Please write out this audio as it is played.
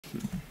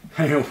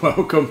Hey,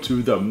 welcome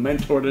to the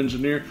Mentored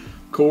Engineer.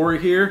 Corey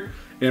here,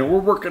 and we're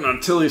working on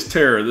Tilley's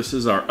Terror. This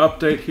is our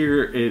update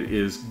here. It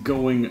is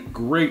going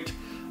great.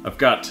 I've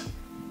got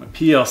my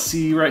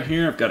PLC right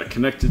here. I've got it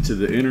connected to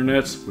the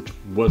internet, which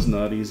was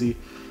not easy.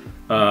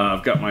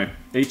 I've got my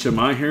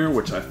HMI here,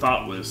 which I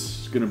thought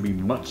was going to be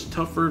much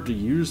tougher to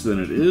use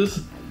than it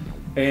is.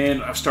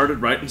 And I've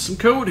started writing some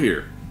code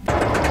here.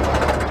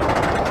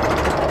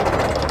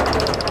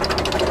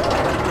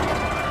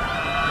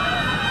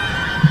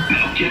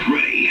 Now get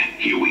ready.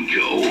 Here we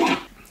go.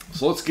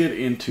 So let's get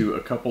into a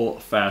couple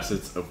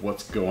facets of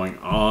what's going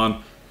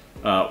on.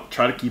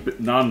 Try to keep it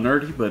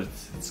non-nerdy, but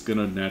it's going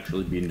to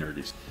naturally be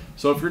nerdy.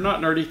 So if you're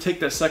not nerdy, take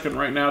that second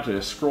right now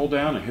to scroll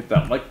down and hit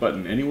that like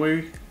button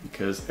anyway,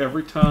 because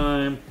every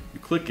time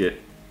you click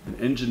it, an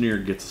engineer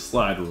gets a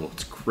slide rule.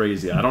 It's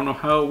crazy. I don't know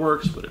how it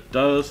works, but it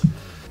does.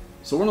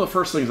 So one of the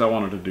first things I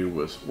wanted to do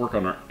was work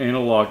on our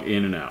analog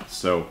in and out.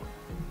 So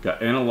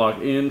got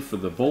analog in for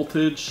the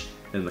voltage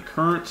and the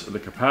current of the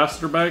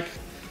capacitor bank,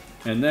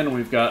 and then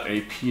we've got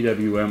a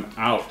PWM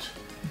out.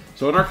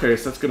 So in our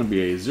case, that's going to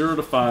be a 0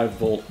 to 5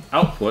 volt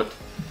output,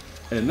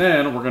 and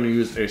then we're going to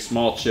use a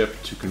small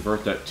chip to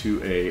convert that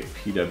to a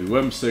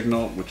PWM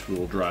signal, which we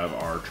will drive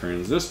our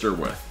transistor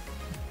with.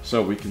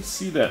 So we can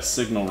see that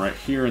signal right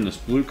here in this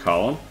blue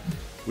column.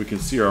 We can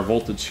see our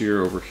voltage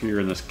here over here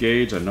in this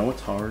gauge. I know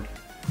it's hard.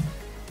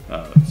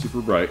 It's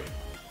super bright.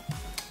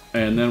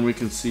 And then we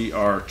can see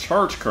our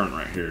charge current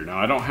right here. Now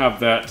I don't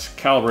have that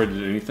calibrated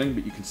to anything,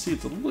 but you can see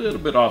it's a little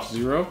bit off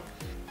zero.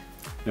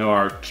 Now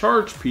our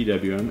charge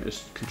PWM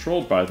is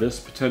controlled by this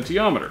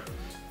potentiometer.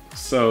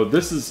 So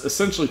this is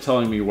essentially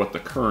telling me what the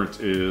current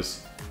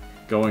is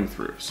going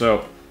through.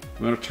 So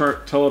I'm going to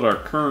tell it our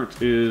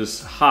current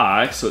is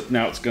high, so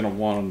now it's going to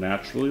want to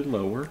naturally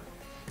lower.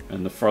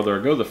 And the farther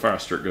I go, the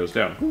faster it goes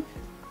down.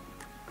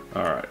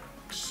 Alright,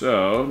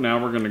 so now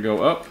we're going to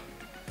go up.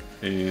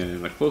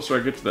 And the closer I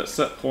get to that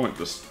set point,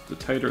 the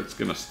tighter it's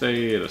going to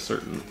stay at a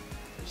certain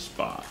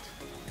spot.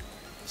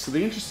 So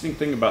the interesting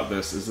thing about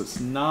this is it's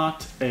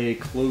not a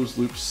closed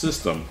loop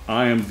system.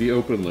 I am the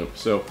open loop.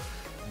 So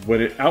when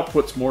it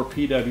outputs more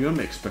PWM,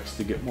 it expects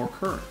to get more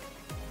current.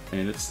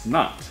 And it's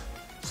not.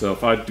 So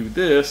if I do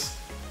this,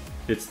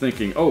 it's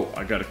thinking, oh,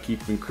 I got to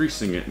keep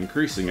increasing it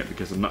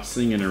because I'm not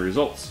seeing any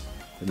results.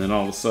 And then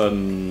all of a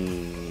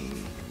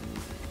sudden,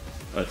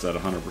 it's at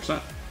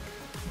 100%.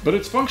 But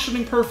it's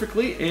functioning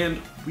perfectly,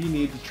 and we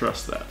need to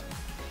trust that.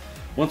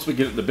 Once we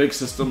get it the big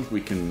system,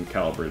 we can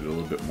calibrate it a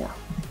little bit more.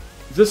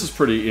 This is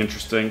pretty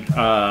interesting.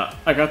 I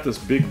got this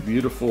big,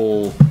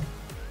 beautiful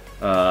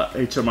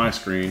HMI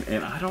screen,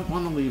 and I don't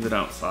want to leave it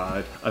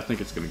outside. I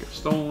think it's going to get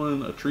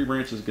stolen. A tree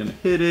branch is going to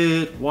hit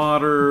it,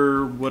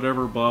 water,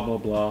 whatever, blah, blah,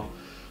 blah.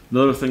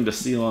 Another thing to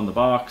seal on the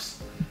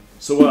box.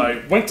 So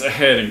I went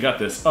ahead and got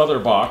this other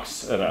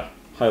box at a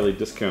highly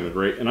discounted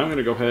rate, and I'm going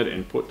to go ahead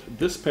and put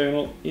this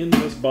panel in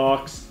this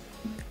box.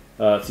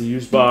 It's a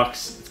used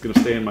box. It's going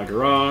to stay in my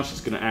garage. It's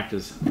going to act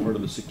as part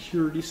of the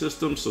security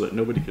system so that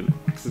nobody can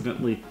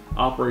accidentally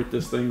operate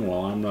this thing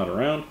while I'm not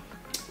around.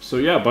 So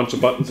yeah, a bunch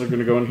of buttons are going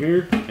to go in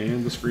here,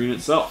 and the screen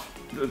itself.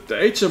 The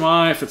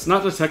HMI, if it's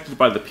not detected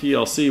by the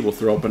PLC, will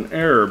throw up an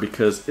error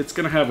because it's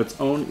going to have its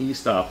own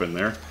e-stop in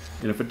there,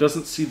 and if it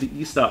doesn't see the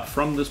e-stop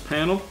from this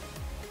panel,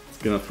 it's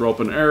going to throw up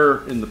an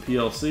error in the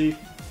PLC.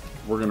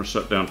 We're going to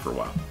shut down for a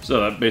while.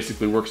 So that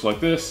basically works like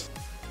this.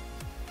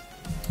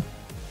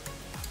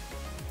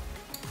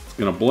 It's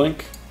going to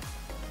blink.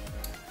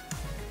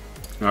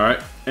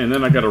 Alright, and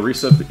then I got to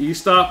reset the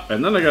e-stop,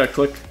 and then I got to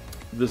click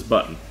this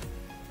button.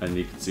 And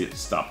you can see it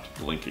stopped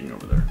blinking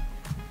over there.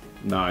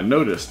 Now I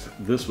noticed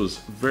this was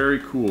very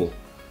cool.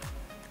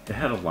 It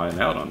had a line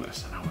out on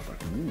this, and I was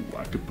like, ooh,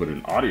 I could put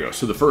in audio.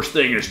 So the first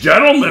thing is,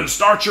 gentlemen,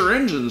 start your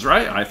engines,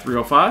 right?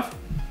 I-305.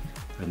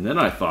 And then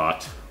I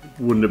thought,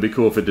 wouldn't it be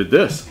cool if it did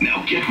this?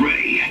 Now get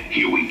ready.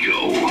 Here we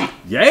go.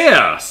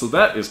 Yeah, so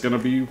that is going to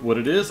be what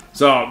it is.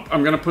 So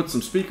I'm going to put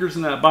some speakers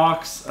in that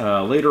box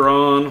later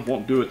on.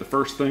 Won't do it the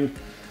first thing.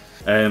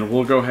 And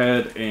we'll go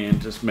ahead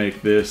and just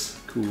make this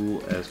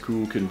cool as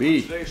cool can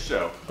be. Today's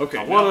show. Okay,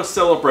 I want to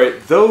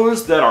celebrate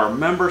those that are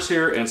members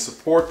here and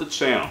support the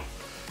channel.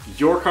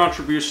 Your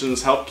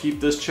contributions help keep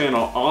this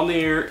channel on the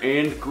air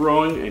and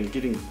growing and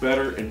getting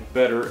better and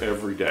better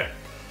every day.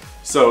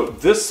 So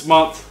this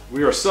month,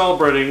 we are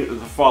celebrating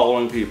the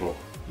following people.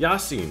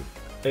 Yasin,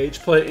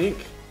 AgePlay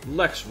Inc.,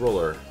 Lex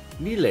Roller,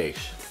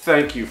 Nilesh.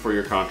 Thank you for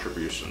your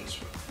contributions.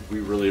 We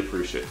really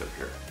appreciate them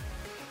here.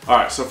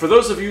 Alright, so for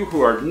those of you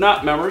who are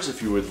not members,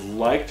 if you would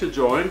like to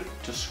join,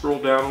 just scroll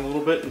down a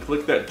little bit and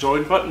click that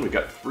join button. We've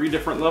got 3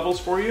 different levels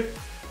for you.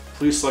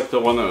 Please select the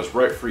one that is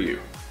right for you.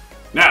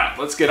 Now,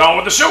 let's get on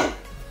with the show!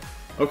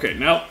 Okay,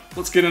 now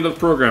let's get into the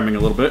programming a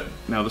little bit.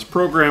 Now this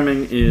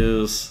programming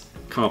is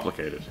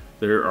complicated.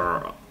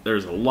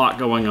 There's a lot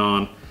going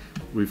on.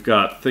 We've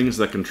got things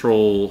that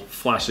control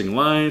flashing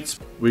lights.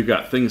 We've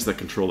got things that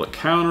control the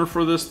counter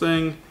for this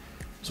thing.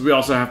 So we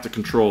also have to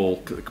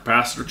control the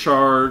capacitor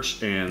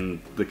charge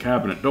and the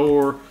cabinet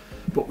door,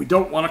 but we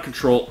don't want to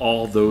control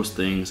all those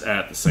things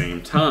at the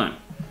same time.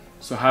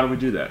 So how do we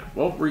do that?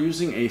 Well, we're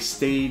using a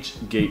stage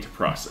gate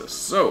process.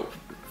 So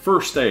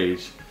first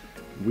stage,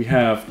 we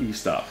have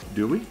E-stop.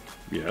 Do we?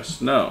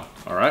 Yes, no.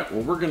 All right,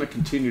 well, we're gonna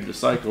continue to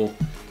cycle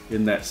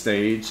in that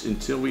stage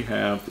until we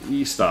have the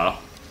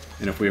E-stop.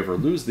 And if we ever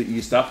lose the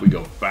E-stop, we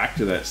go back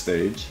to that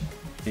stage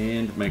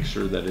and make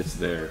sure that it's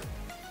there.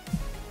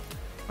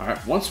 All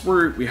right, once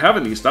we have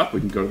an E-stop, we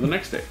can go to the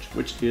next stage,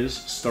 which is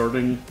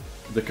starting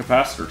the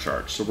capacitor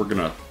charge. So we're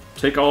gonna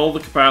take all the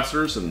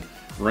capacitors and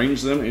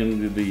range them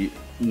into the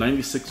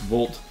 96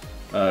 volt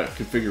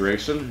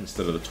configuration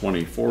instead of the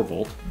 24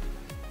 volt.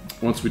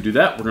 Once we do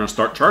that, we're gonna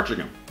start charging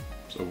them.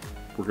 So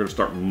we're gonna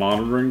start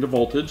monitoring the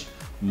voltage,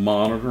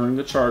 monitoring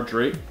the charge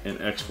rate, and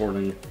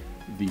exporting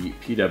the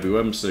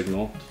PWM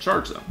signal to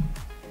charge them.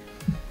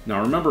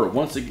 Now remember,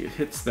 once it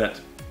hits that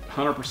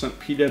 100%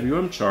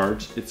 PWM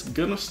charge, it's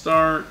gonna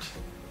start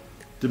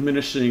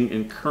diminishing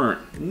in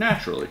current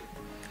naturally.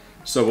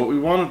 So what we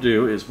want to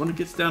do is when it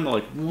gets down to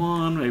like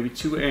 1, maybe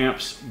 2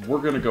 amps, we're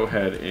gonna go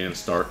ahead and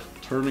start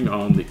turning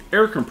on the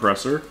air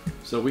compressor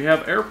so we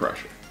have air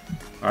pressure.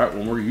 All right,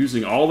 when we're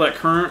using all that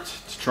current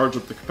to charge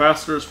up the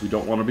capacitors, we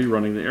don't want to be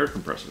running the air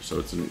compressor, so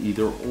it's an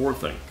either or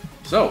thing.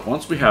 So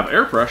once we have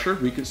air pressure,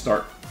 we can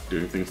start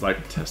doing things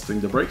like testing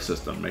the brake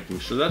system, making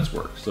sure that's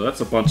worked. So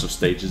that's a bunch of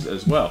stages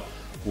as well.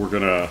 We're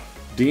gonna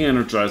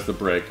de-energize the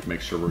brake,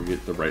 make sure we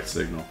get the right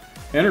signal.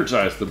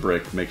 Energize the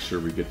brake, make sure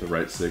we get the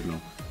right signal.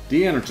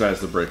 De-energize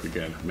the brake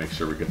again, make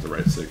sure we get the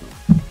right signal.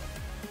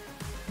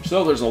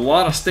 So there's a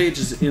lot of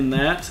stages in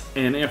that,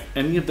 and if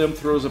any of them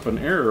throws up an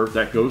error,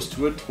 that goes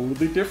to a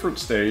totally different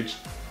stage,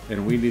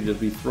 and we need to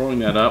be throwing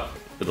that up.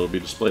 It'll be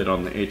displayed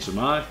on the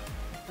HMI,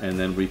 and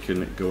then we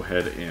can go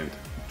ahead and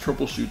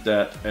troubleshoot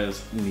that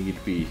as need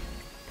be.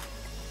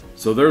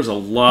 So there's a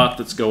lot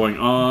that's going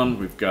on.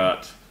 We've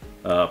got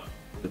the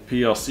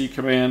PLC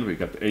command, we've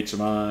got the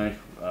HMI,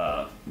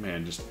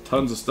 man, just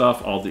tons of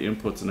stuff, all the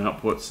inputs and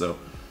outputs. So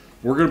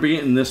we're going to be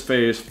in this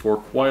phase for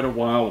quite a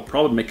while. We'll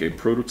probably make a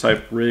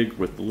prototype rig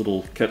with the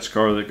little catch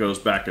car that goes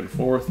back and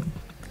forth.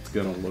 It's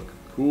going to look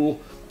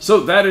cool. So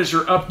that is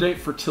your update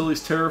for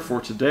Tilley's Terror for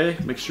today.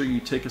 Make sure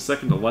you take a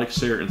second to like,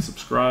 share, and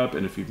subscribe.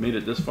 And if you've made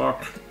it this far,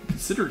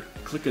 consider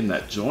clicking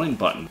that join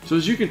button. So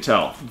as you can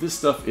tell, this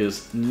stuff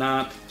is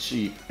not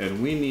cheap,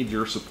 and we need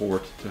your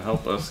support to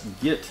help us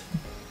get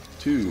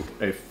to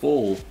a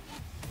full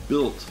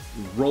built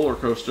roller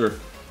coaster.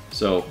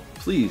 So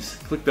please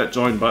click that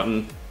join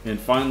button and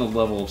find the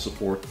level of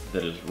support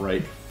that is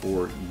right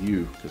for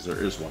you, because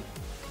there is one.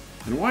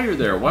 And while you're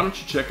there, why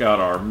don't you check out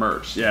our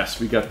merch? Yes,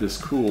 we got this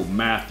cool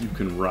Math You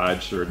Can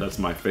Ride shirt. That's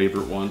my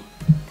favorite one.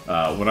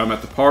 When I'm at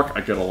the park,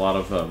 I get a lot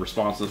of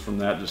responses from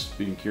that, just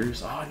being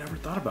curious. Oh, I never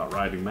thought about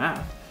riding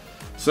math.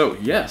 So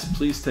yes,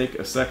 please take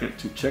a second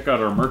to check out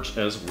our merch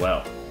as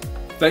well.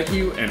 Thank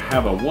you and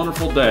have a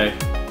wonderful day.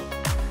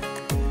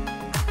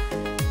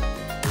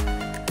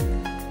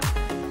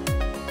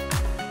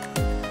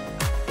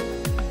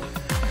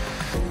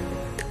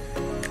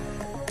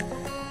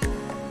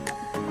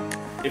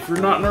 If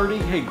you're not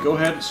nerdy, hey, go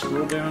ahead and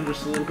scroll down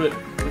just a little bit,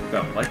 click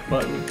that like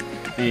button,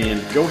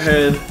 and go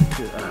ahead,